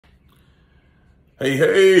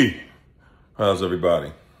Hey, how's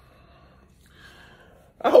everybody?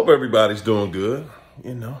 I hope everybody's doing good.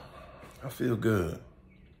 I feel good.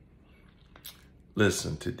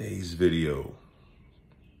 Listen, today's video,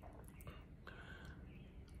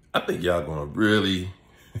 I think y'all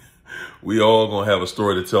we all gonna have a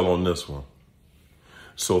story to tell on this one.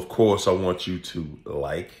 So of course, I want you to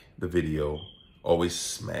like the video. Always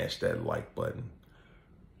smash that like button.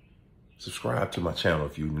 Subscribe to my channel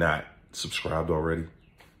if you're not subscribed already.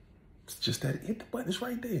 It's just that, hit the button, it's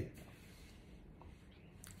right there.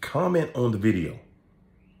 Comment on the video.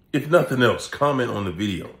 If nothing else, comment on the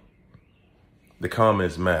video. The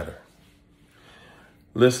comments matter.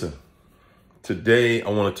 Listen, today I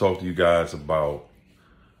want to talk to you guys about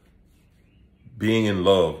being in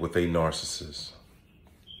love with a narcissist.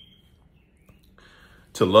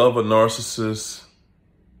 To love a narcissist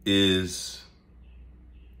is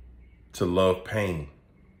to love pain,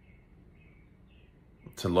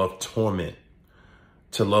 to love torment,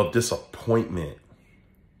 to love disappointment.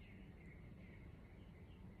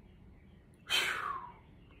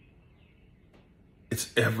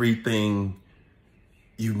 It's everything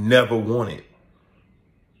you never wanted.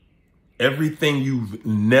 Everything you've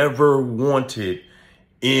never wanted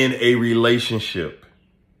in a relationship.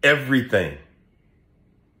 Everything.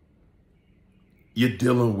 You're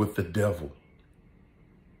dealing with the devil.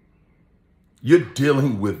 You're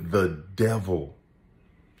dealing with the devil.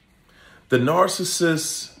 The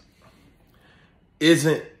narcissist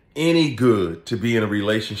isn't any good to be in a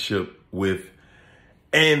relationship with,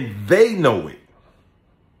 and they know it.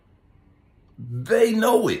 They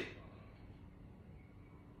know it.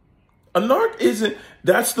 A narc isn't,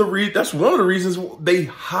 that's one of the reasons they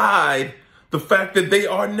hide the fact that they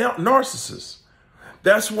are narcissists.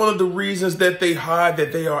 That's one of the reasons that they hide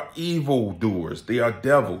that they are evildoers. They are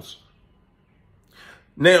devils.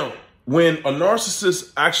 Now, when a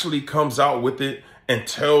narcissist actually comes out with it and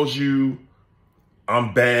tells you,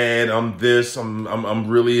 I'm bad, I'm this, I'm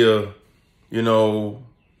really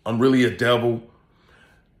I'm really a devil,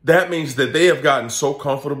 that means that they have gotten so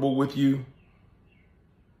comfortable with you.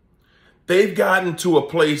 They've gotten to a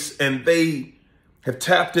place and they have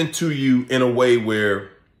tapped into you in a way where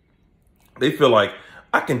they feel like,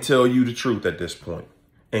 I can tell you the truth at this point,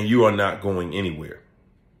 and you are not going anywhere.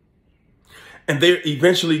 And they're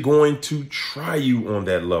eventually going to try you on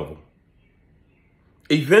that level.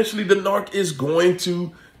 Eventually, the narc is going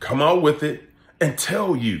to come out with it and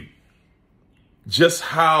tell you just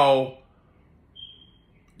how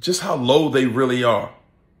low they really are.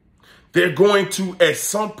 They're going to, at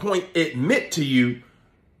some point, admit to you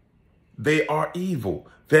they are evil,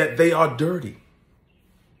 that they are dirty.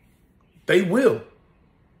 They will.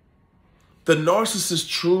 The narcissist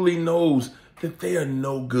truly knows that they are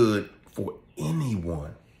no good for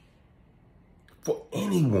anyone. For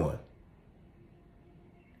anyone.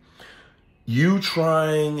 You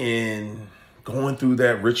trying and going through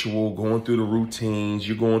that ritual, going through the routines,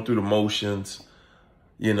 you're going through the motions,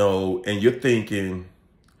 and you're thinking,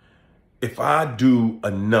 if I do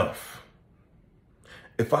enough,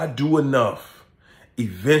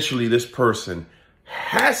 eventually this person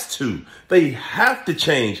they have to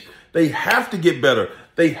change. They have to get better.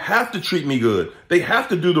 They have to treat me good. They have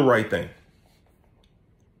to do the right thing.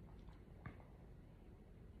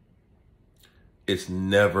 It's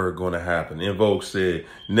never going to happen. In Vogue said,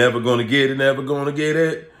 never going to get it, never going to get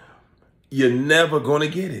it. You're never going to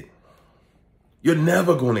get it. You're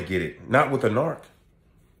never going to get it. Not with a narc.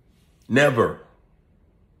 Never.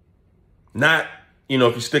 Not,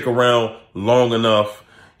 if you stick around long enough,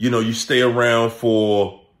 you stay around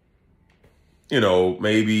for,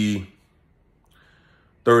 maybe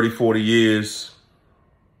 30, 40 years.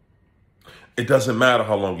 It doesn't matter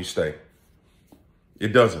how long you stay. It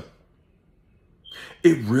doesn't.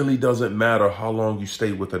 It really doesn't matter how long you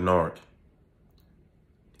stay with a narc.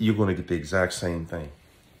 You're going to get the exact same thing.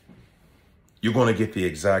 You're going to get the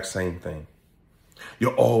exact same thing.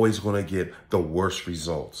 You're always going to get the worst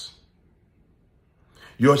results.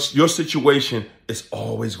 Your situation is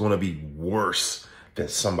always going to be worse than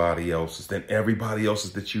somebody else's, than everybody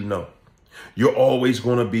else's that you know. You're always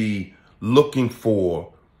going to be looking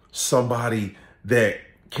for somebody that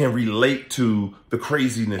can relate to the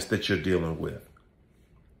craziness that you're dealing with.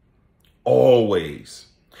 Always.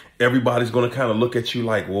 Everybody's going to kind of look at you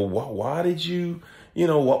like, well, why did you,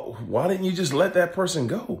 why didn't you just let that person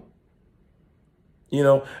go?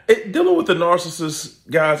 Dealing with the narcissist,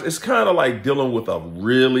 guys, it's kind of like dealing with a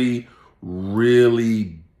really,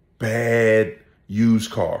 really bad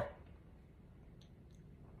used car.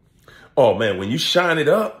 Oh, man, when you shine it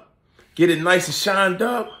up, get it nice and shined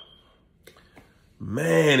up,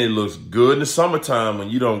 Man, it looks good in the summertime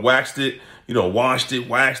when you done waxed it, you done washed it,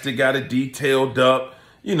 waxed it, got it detailed up,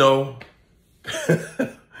 you know.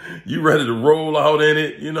 You ready to roll out in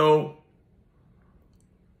it, you know.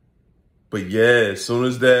 But yeah, as soon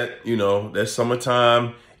as that, you know, that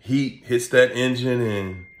summertime heat hits that engine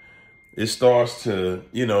and it starts to,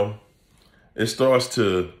 you know, it starts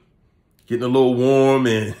to getting a little warm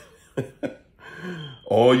and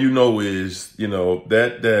all you know is, you know,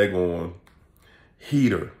 that daggone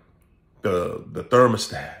heater, the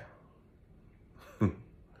thermostat.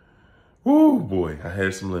 Woo, boy, I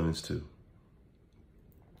had some lemons too.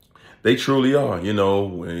 They truly are, you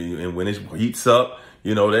know, and when it heats up,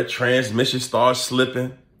 you know, that transmission starts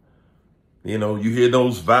slipping. You know, you hear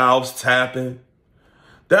those valves tapping.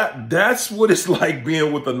 That's what it's like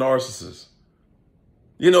being with a narcissist.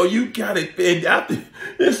 You know, you got it. And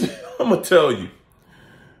I'm going to tell you,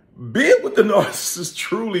 being with the narcissist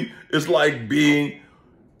truly is like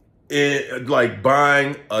like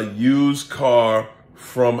buying a used car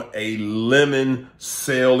from a lemon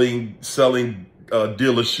selling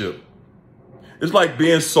dealership. It's like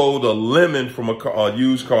being sold a lemon from a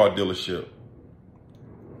used car dealership.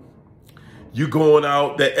 You going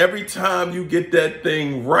out that every time you get that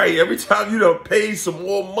thing right, every time you done pay some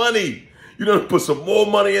more money, you done put some more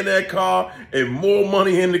money in that car and more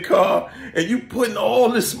money in the car, and you putting all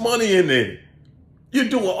this money in there. You're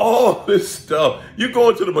doing all this stuff. You're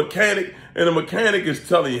going to the mechanic, and the mechanic is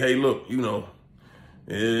telling you, hey, look, you know,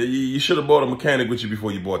 you should have bought a mechanic with you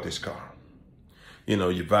before you bought this car. You know,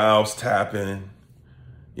 your valves tapping.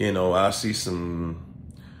 You know, I see some,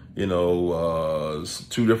 you know,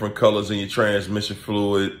 2 different colors in your transmission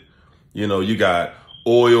fluid. You know, you got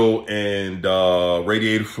oil and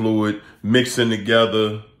radiator fluid mixing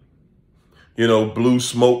together. You know, blue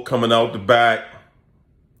smoke coming out the back.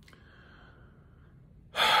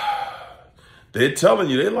 They're telling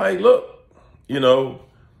you, they're like, look, you know,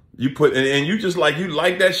 you put, and you just like, you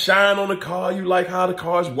like that shine on the car. You like how the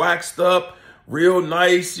car's waxed up real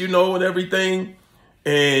nice, you know, and everything.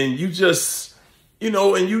 And you just, you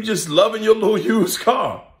know, and you just loving your little used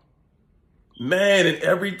car. Man, and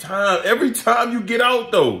every time you get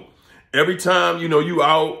out though, every time, you know, you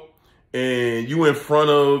out and you in front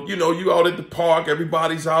of, you know, you out at the park,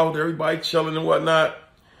 everybody's out, everybody chilling and whatnot.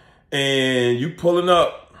 And you pulling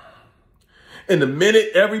up. And the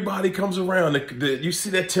minute everybody comes around, you see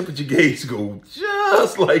that temperature gauge go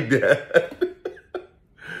just like that.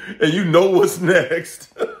 And you know what's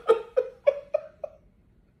next.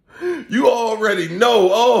 You already know,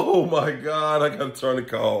 oh my God, I gotta turn the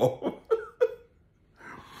car off.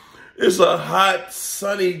 It's a hot,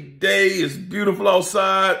 sunny day. It's beautiful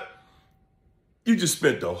outside. You just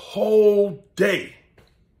spent the whole day.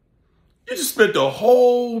 You just spent the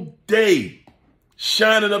whole day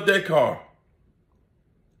shining up that car.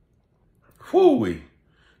 Whoo-wee.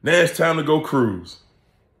 Now it's time to go cruise.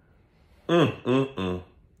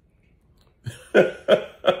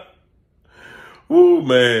 Ooh,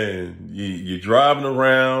 man, you're driving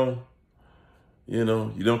around, you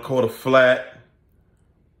know, you don't caught a flat,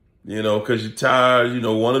 you know, because you're tired, you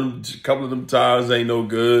know, a couple of them tires ain't no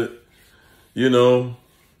good, you know.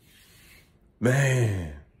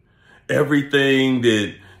 Man, everything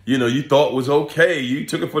that, you know, you thought was okay, you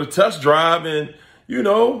took it for the test drive, and, you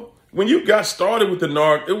know, when you got started with the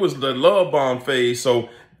narc, it was the love bomb phase, so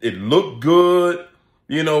it looked good.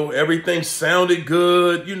 You know, everything sounded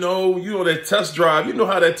good. You know that test drive. You know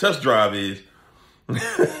how that test drive is.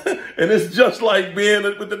 And it's just like being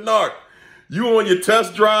with the narc. You on your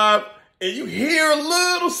test drive and you hear a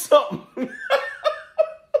little something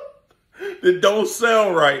that don't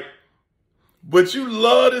sound right. But you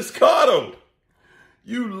love this car though.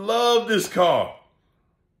 You love this car.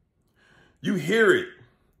 You hear it,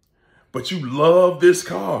 but you love this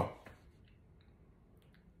car.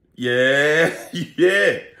 Yeah.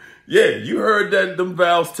 You heard that them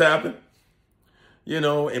valves tapping, you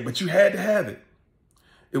know, but you had to have it.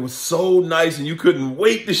 It was so nice and you couldn't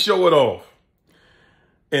wait to show it off.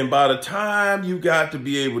 And by the time you got to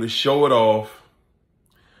be able to show it off,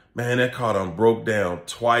 man, that car done broke down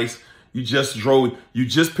twice. You just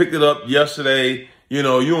picked it up yesterday. You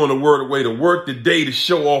know, you on the way to work today to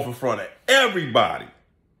show off in front of everybody.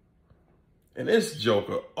 And this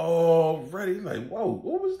joker already like, whoa,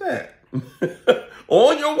 what was that?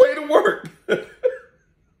 On your way to work.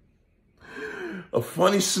 A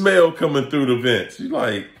funny smell coming through the vents. You're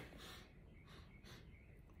like,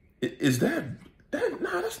 is that,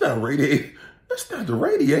 nah, that's not radiator. That's not the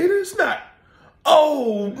radiator. It's not,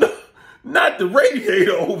 oh, no, not the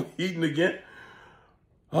radiator overheating again.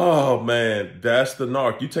 Oh man, that's the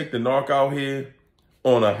narc. You take the narc out here,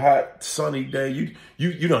 on a hot sunny day.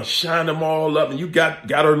 You done shine them all up, and you got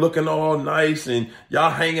her looking all nice, and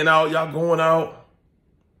y'all hanging out, y'all going out.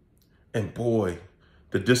 And boy,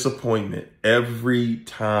 the disappointment every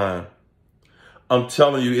time. I'm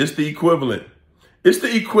telling you, it's the equivalent. It's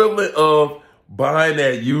the equivalent of buying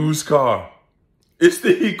that used car. It's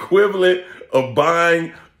the equivalent of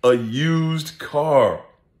buying a used car.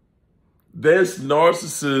 There's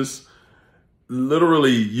narcissists.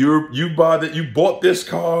 Literally, you bought this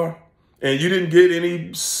car and you didn't get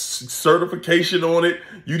any certification on it.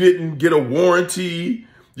 You didn't get a warranty.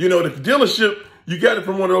 You know, the dealership, you got it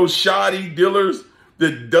from one of those shoddy dealers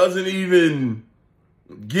that doesn't even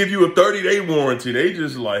give you a 30-day warranty. They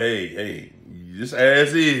just like, hey, just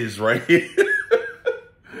as is, right here.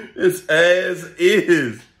 It's as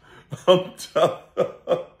is. I'm telling.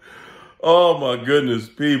 Oh my goodness,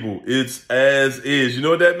 people. It's as is. You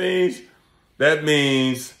know what that means? That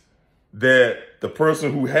means that the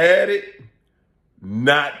person who had it,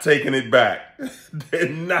 not taking it back. They're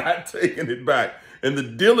not taking it back. And the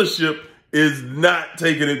dealership is not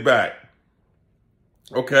taking it back.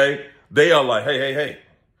 Okay? They are like, hey.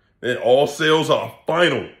 And all sales are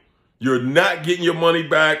final. You're not getting your money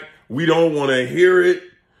back. We don't want to hear it.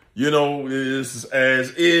 You know, it's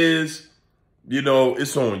as is. You know,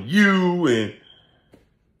 it's on you. And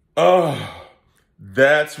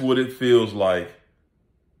that's what it feels like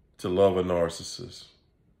to love a narcissist.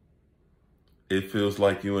 It feels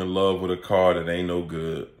like you're in love with a car that ain't no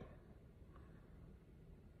good.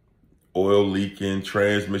 Oil leaking,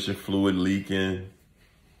 transmission fluid leaking,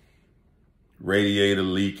 radiator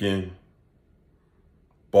leaking,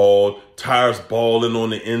 tires balling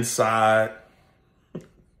on the inside.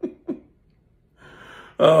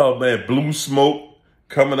 Oh man, blue smoke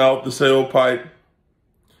coming out the tailpipe.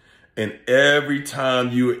 And every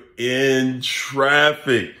time you're in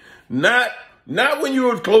traffic, not when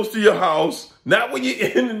you're close to your house, not when you're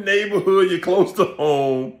in the neighborhood, you're close to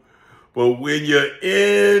home, but when you're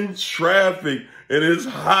in traffic and it's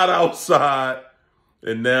hot outside,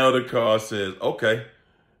 and now the car says, okay,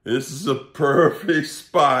 this is a perfect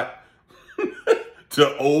spot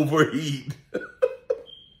to overheat.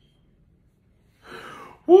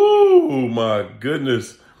 Woo, my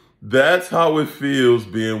goodness. That's how it feels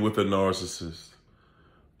being with a narcissist.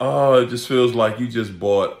 Oh, it just feels like you just had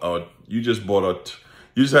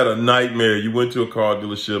a nightmare. You went to a car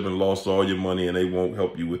dealership and lost all your money, and they won't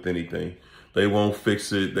help you with anything. They won't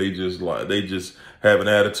fix it. They just have an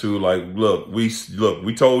attitude like, look, we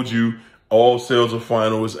told you all sales are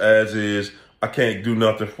final, as is. I can't do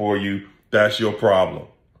nothing for you. That's your problem.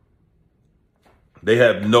 They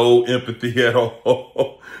have no empathy at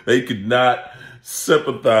all. They could not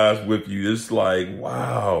sympathize with you. It's like,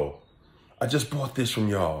 wow, I just bought this from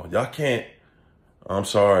y'all. Y'all can't. I'm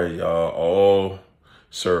sorry, all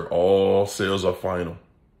sales are final.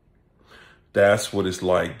 That's what it's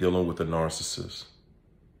like dealing with a narcissist.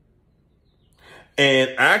 And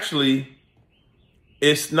actually,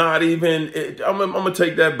 it's not even, I'm going to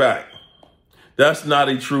take that back. That's not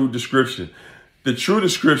a true description. The true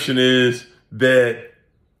description is that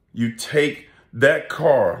you take that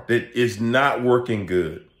car that is not working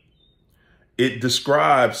good. It does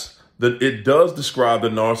describe the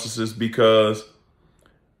narcissist because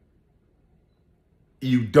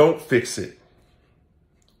you don't fix it.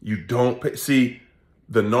 You don't see,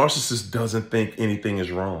 the narcissist doesn't think anything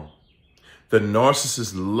is wrong. The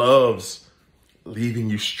narcissist loves leaving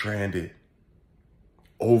you stranded,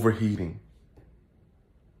 overheating.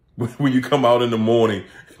 When you come out in the morning,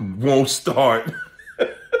 it won't start.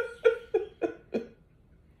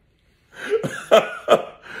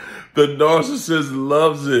 The narcissist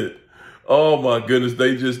loves it. Oh my goodness.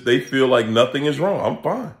 They feel like nothing is wrong. I'm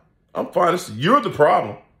fine. I'm fine. You're the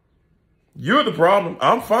problem. You're the problem.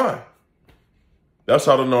 I'm fine. That's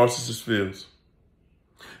how the narcissist feels.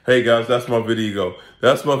 Hey guys, that's my video.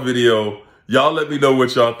 That's my video. Y'all let me know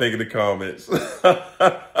what y'all think in the comments.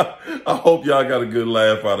 I hope y'all got a good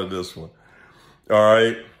laugh out of this one. All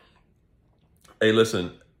right. Hey,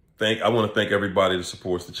 listen, I want to thank everybody that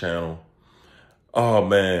supports the channel. Oh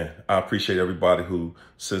man, I appreciate everybody who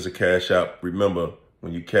sends a cash out. Remember,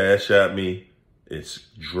 when you cash at me, it's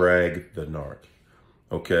drag the narc.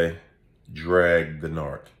 Okay? Drag the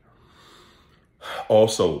narc.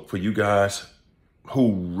 Also, for you guys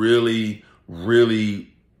who really,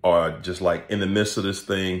 really are just like in the midst of this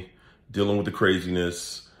thing, dealing with the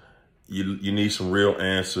craziness, you need some real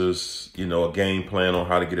answers, you know, a game plan on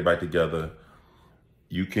how to get it back together.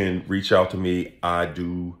 You can reach out to me. I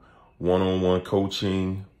do one-on-one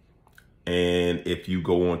coaching. And if you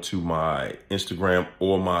go onto my Instagram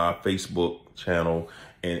or my Facebook channel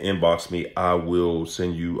and inbox me, I will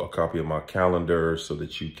send you a copy of my calendar so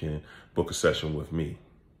that you can book a session with me.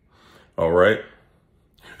 All right.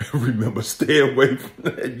 Remember, stay away from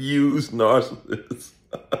that used narcissist.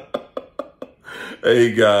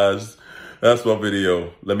 Hey guys, that's my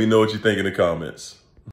video. Let me know what you think in the comments.